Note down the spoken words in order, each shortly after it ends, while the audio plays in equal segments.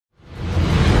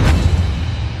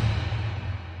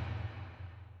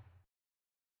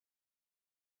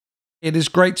It is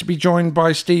great to be joined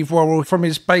by Steve Worrall from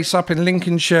his base up in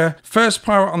Lincolnshire. First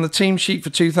pirate on the team sheet for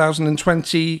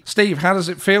 2020. Steve, how does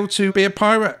it feel to be a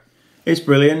pirate? It's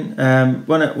brilliant.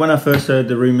 When I first heard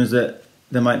the rumours that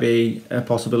there might be a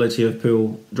possibility of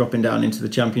Poole dropping down into the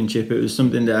Championship, it was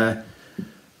something that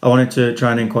I wanted to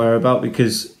try and inquire about,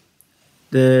 because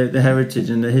the heritage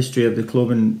and the history of the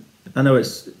club, and I know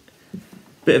it's a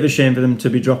bit of a shame for them to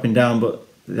be dropping down, but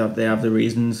they have the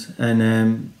reasons,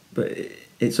 and but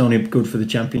it's only good for the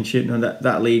Championship. You know,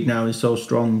 that league now is so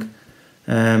strong,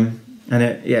 and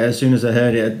as soon as I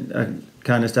heard it, I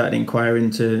kind of started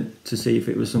inquiring to see if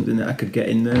it was something that I could get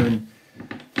in there and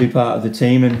be part of the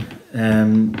team.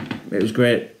 And it was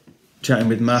great chatting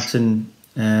with Matt, and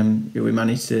we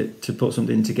managed to put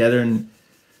something together, and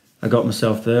I got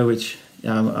myself there, which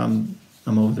I'm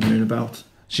over the moon about.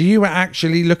 So you were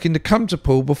actually looking to come to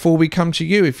Poole before we come to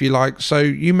you, if you like. So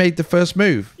you made the first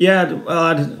move. Yeah,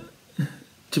 well,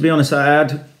 to be honest, I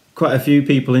had quite a few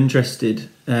people interested.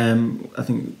 I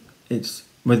think it's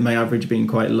with my average being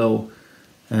quite low,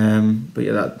 but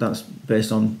yeah, that's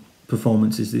based on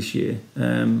performances this year.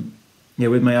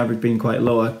 With my average being quite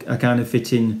low, I kind of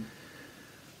fit in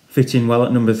well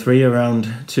at number 3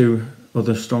 around 2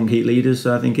 other strong heat leaders.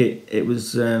 So I think it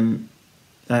was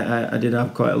I did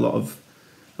have quite a lot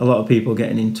of people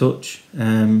getting in touch,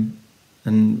 and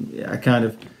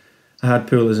I had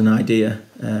Poole as an idea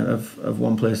of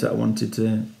one place that I wanted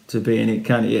to be, and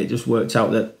it just worked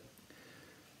out that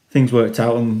things worked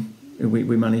out, and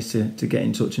we managed to get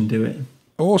in touch and do it.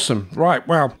 Awesome. Right,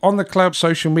 well, on the club,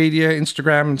 social media,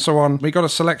 Instagram and so on, we got a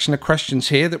selection of questions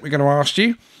here that we're going to ask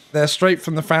you. They're straight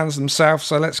from the fans themselves,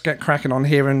 so let's get cracking on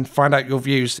here and find out your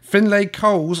views. Finlay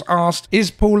Coles asked,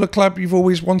 is Poole a club you've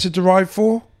always wanted to ride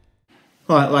for?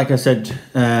 Well, like I said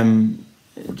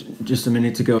just a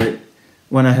minute ago,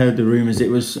 when I heard the rumours,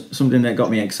 it was something that got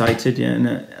me excited,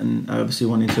 and I obviously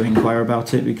wanted to inquire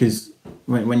about it, because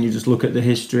when you just look at the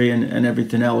history and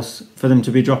everything else, for them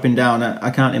to be dropping down, I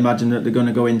can't imagine that they're going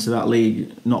to go into that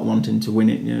league not wanting to win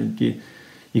it.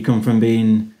 You come from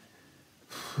being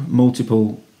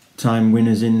multiple time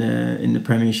winners in the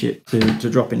Premiership to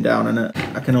dropping down, and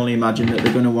I can only imagine that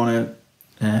they're going to want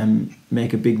to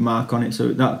make a big mark on it.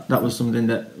 So that was something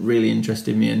that really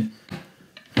interested me,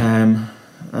 and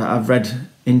I've read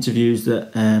interviews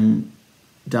that Dan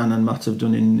and Matt have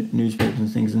done in newspapers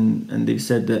and things, and they've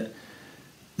said that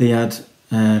they had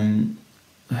a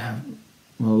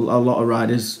lot of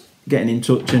riders getting in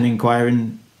touch and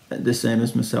inquiring, the same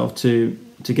as myself, to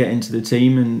get into the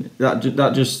team, and that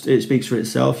just it speaks for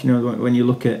itself. When you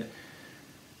look at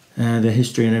the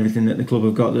history and everything that the club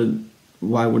have got,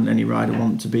 why wouldn't any rider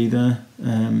want to be there?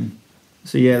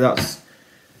 So yeah,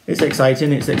 it's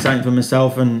exciting. It's exciting for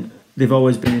myself, and they've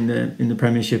always been in the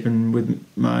Premiership, and with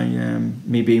my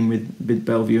me being with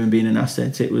Bellevue and being an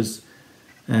asset, it was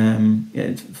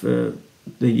for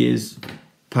the years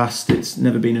past, it's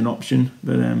never been an option,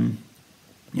 but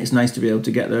it's nice to be able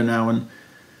to get there now, and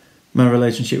my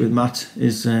relationship with Matt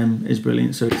is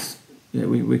brilliant. So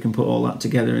we can put all that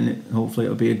together, and hopefully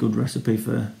it'll be a good recipe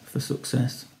for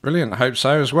success. Brilliant, I hope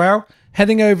so as well.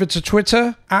 Heading over to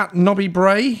Twitter,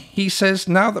 @NobbyBray, he says,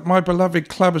 now that my beloved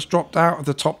club has dropped out of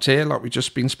the top tier, like we've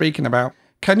just been speaking about,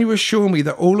 can you assure me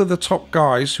that all of the top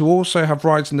guys who also have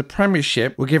rides in the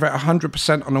Premiership will give it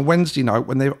 100% on a Wednesday night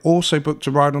when they've also booked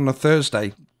a ride on a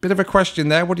Thursday? Bit of a question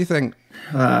there, what do you think?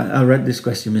 I read this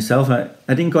question myself. I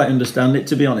didn't quite understand it,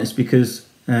 to be honest, because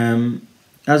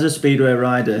as a Speedway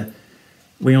rider,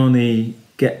 we only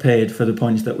get paid for the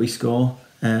points that we score.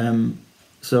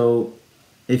 So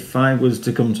if I was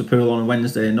to come to Poole on a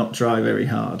Wednesday and not try very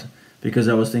hard because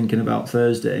I was thinking about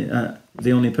Thursday,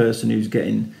 the only person who's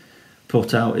getting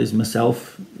put out is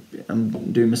myself. I'm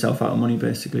doing myself out of money,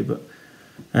 basically. But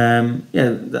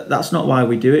that's not why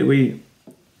we do it.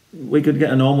 We could get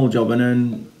a normal job and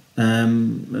earn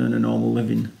a normal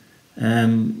living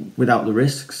without the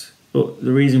risks. But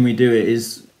the reason we do it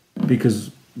is because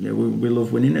we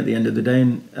love winning at the end of the day,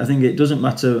 and I think it doesn't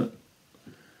matter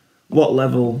what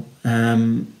level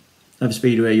of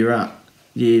Speedway you're at.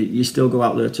 You still go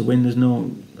out there to win.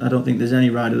 I don't think there's any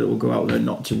rider that will go out there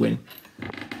not to win.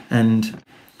 And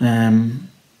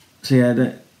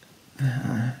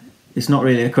it's not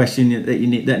really a question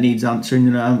that needs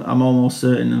answering. I'm almost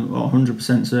certain, or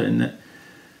 100% certain, that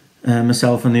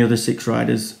myself and the other 6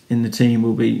 riders in the team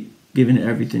will be giving it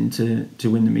everything to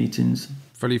win the meetings.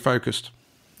 Fully focused.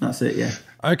 That's it, yeah.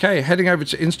 Okay, heading over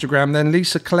to Instagram then,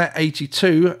 Lisa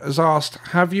Collette82 has asked,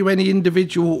 have you any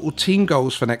individual or team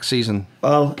goals for next season?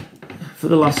 Well, for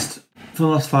the last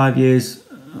 5 years,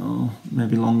 or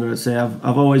maybe longer, I'd say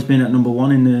I've always been at number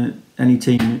 1 in any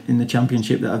team in the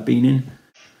Championship that I've been in.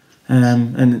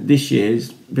 And this year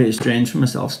is a bit strange for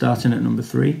myself, starting at number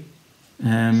 3,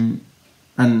 and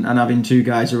having 2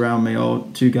 guys around me or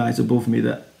 2 guys above me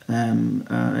that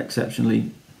are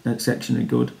exceptionally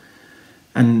good,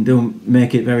 and they'll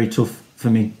make it very tough for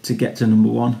me to get to number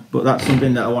 1. But that's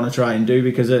something that I want to try and do,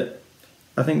 because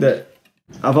I think that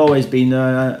I've always been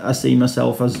there. I see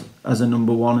myself as a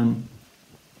number 1, and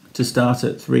to start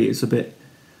at 3, it's a bit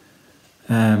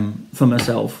for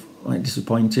myself like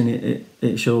disappointing.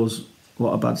 It shows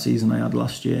what a bad season I had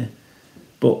last year.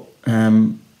 But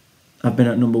I've been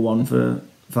at number 1 for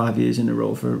 5 years in a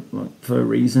row for a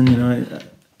reason, you know.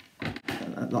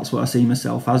 That's what I see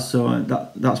myself as. So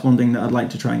that's one thing that I'd like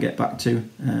to try and get back to.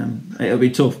 It'll be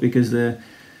tough because the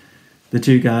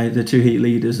 2 heat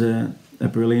leaders are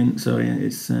brilliant. So yeah,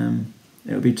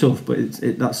 it'll be tough, but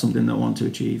that's something that I want to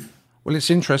achieve. Well,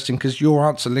 it's interesting because your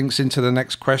answer links into the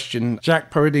next question. Jack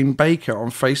Peridine Baker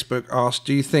on Facebook asked,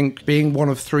 do you think being one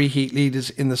of 3 heat leaders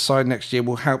in the side next year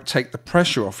will help take the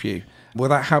pressure off you? Will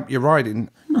that help your riding?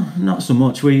 No, not so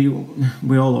much. We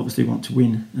all obviously want to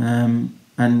win,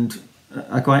 and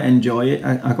I quite enjoy it.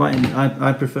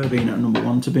 I prefer being at number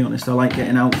 1, to be honest. I like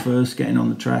getting out first, getting on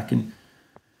the track, and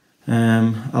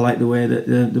I like the way that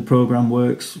the programme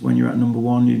works. When you're at number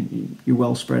 1, you're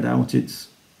well spread out. It's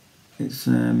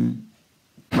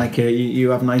like you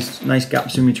have nice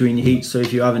gaps in between your heats. So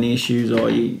if you have any issues or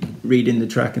you reading the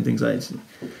track and things like that,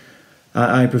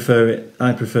 I prefer it.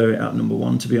 I prefer it at number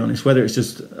 1, to be honest. Whether it's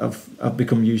just I've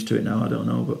become used to it now, I don't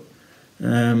know, but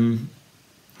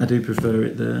I do prefer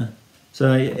it there.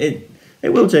 So it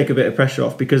will take a bit of pressure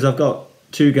off, because I've got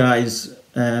 2 guys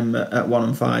at 1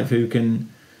 and 5 who can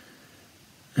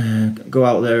go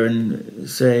out there and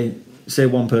say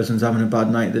one person's having a bad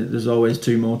night, that there's always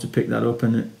 2 more to pick that up,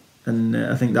 and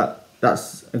I think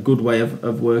that's a good way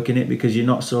of working it, because you're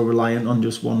not so reliant on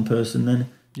just one person then.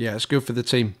 Yeah, it's good for the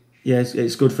team. Yeah,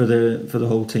 it's good for the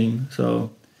whole team. So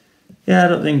yeah, I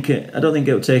don't think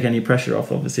it'll take any pressure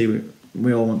off. Obviously,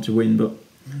 we all want to win, but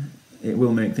it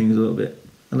will make things a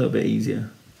little bit easier.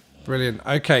 Brilliant.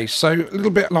 Okay, so a little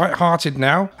bit light-hearted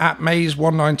now. At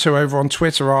Maze192 over on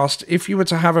Twitter asked, if you were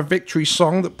to have a victory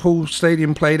song that Poole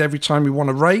Stadium played every time you won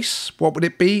a race, what would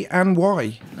it be and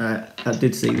why? I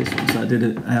did see this one, so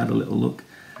I had a little look.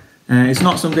 It's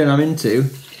not something I'm into,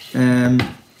 and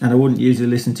I wouldn't usually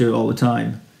listen to it all the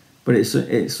time. But it's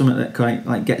something that kind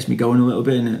of gets me going a little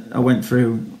bit. And I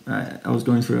was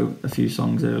going through a few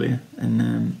songs earlier,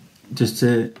 and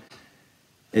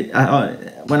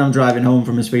when I'm driving home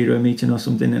from a speedway meeting or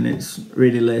something, and it's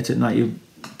really late at night, you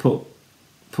put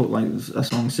like a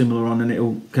song similar on, and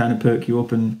it'll kind of perk you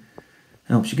up and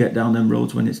helps you get down them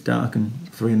roads when it's dark and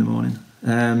 3 in the morning.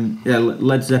 Yeah,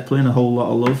 Led Zeppelin, A Whole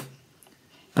Lot of Love.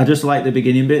 I just like the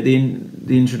beginning bit,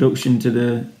 the introduction to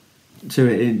it.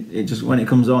 It just, when it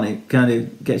comes on, it kind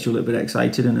of gets you a little bit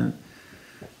excited, and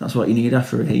that's what you need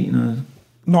after a heat, you know.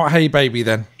 Not Hey Baby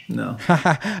then. No.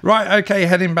 Right, okay,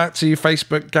 heading back to your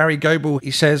Facebook, Gary Goebel, he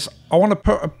says, I want to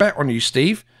put a bet on you,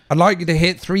 Steve. I'd like you to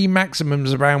hit 3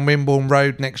 maximums around Wimborne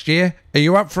Road next year. Are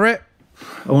you up for it?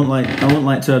 I wouldn't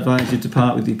like to advise you to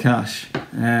part with your cash.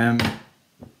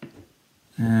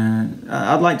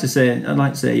 I'd like to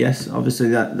say yes. Obviously,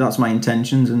 that's my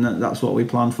intentions, and that's what we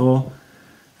plan for.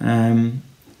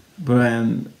 But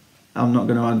I'm not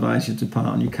going to advise you to part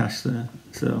on your cash there.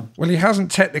 So. Well, he hasn't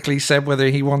technically said whether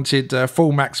he wanted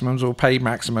full maximums or paid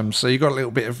maximums, so you've got a little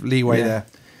bit of leeway there.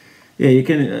 Yeah, you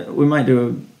can. We might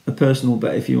do a personal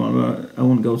bet if you want, but I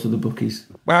won't go to the bookies.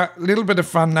 Well, a little bit of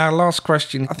fun now. Last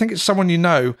question. I think it's someone you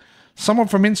know. Someone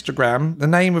from Instagram, the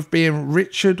name of being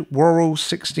Richard Worrall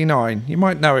 69. You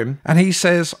might know him. And he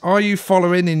says, are you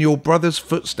following in your brother's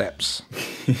footsteps?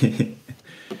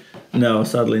 No,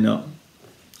 sadly not.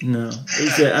 No.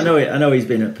 I know he's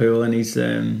been at Poole, and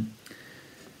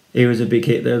he was a big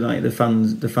hit there. Like the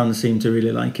fans seem to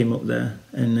really like him up there,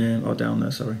 and or down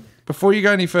there, sorry. Before you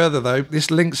go any further, though,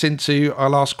 this links into our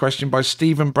last question by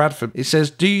Stephen Bradford. It says,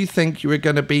 do you think you are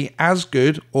going to be as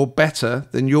good or better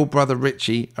than your brother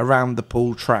Richie around the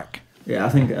Poole track? Yeah, I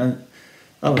think I'm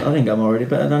already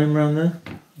better than him around there.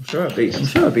 I'm sure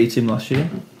I beat him last year.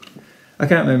 I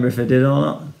can't remember if I did or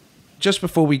not. Just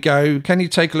before we go, can you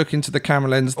take a look into the camera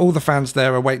lens? All the fans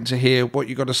there are waiting to hear what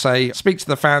you've got to say. Speak to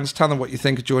the fans, tell them what you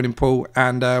think of joining Poole,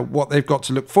 and what they've got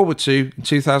to look forward to in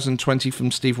 2020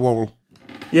 from Steve Worrall.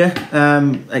 Yeah,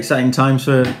 exciting times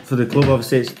for the club.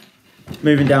 Obviously, it's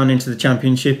moving down into the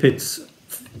Championship. It's,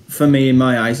 for me, in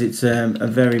my eyes, it's a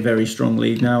very, very strong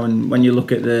league now. And when you look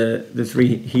at the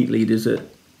 3 heat leaders that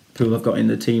Poole have got in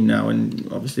the team now, and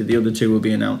obviously the other 2 will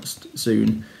be announced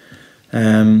soon,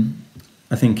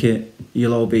 I think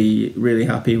you'll all be really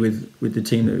happy with the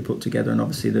team that we put together, and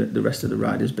obviously the rest of the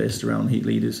riders based around heat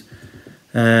leaders.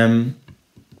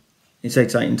 It's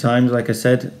exciting times, like I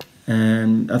said,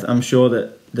 and I'm sure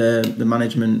that the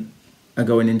management are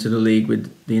going into the league with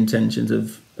the intentions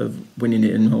of winning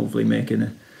it and hopefully making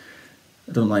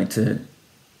I don't like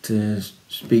to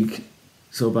speak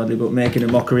so badly, but making a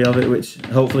mockery of it, which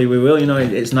hopefully we will. You know,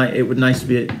 it's nice. It would nice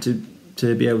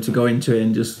to be able to go into it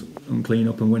and just clean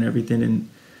up and win everything. And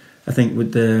I think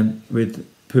with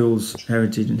Poole's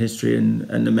heritage and history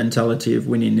and the mentality of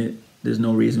winning it, there's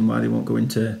no reason why they won't go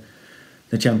into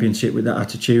the championship with that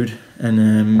attitude.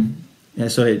 And yeah,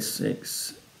 so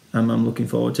I'm looking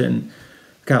forward to it and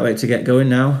can't wait to get going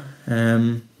now.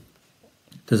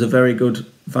 There's a very good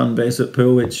fan base at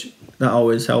Poole, which that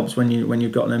always helps when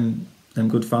you've got them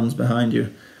good fans behind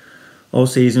you all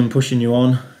season pushing you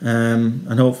on,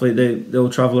 and hopefully they'll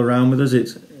travel around with us.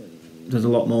 There's a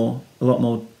lot more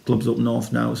clubs up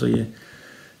north now, so you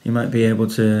might be able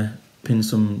to pin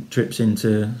some trips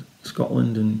into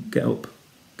Scotland and get up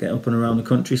and around the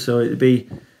country. So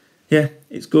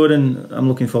it's good, and I'm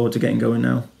looking forward to getting going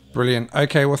now. Brilliant.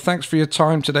 Okay, well, thanks for your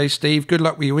time today, Steve. Good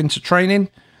luck with your winter training.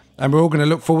 And we're all going to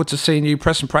look forward to seeing you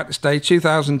Press and Practice Day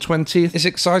 2020. It's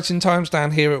exciting times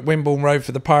down here at Wimborne Road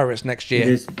for the Pirates next year.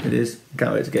 It is.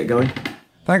 Can't wait to get going.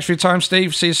 Thanks for your time,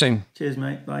 Steve. See you soon. Cheers,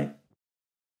 mate. Bye.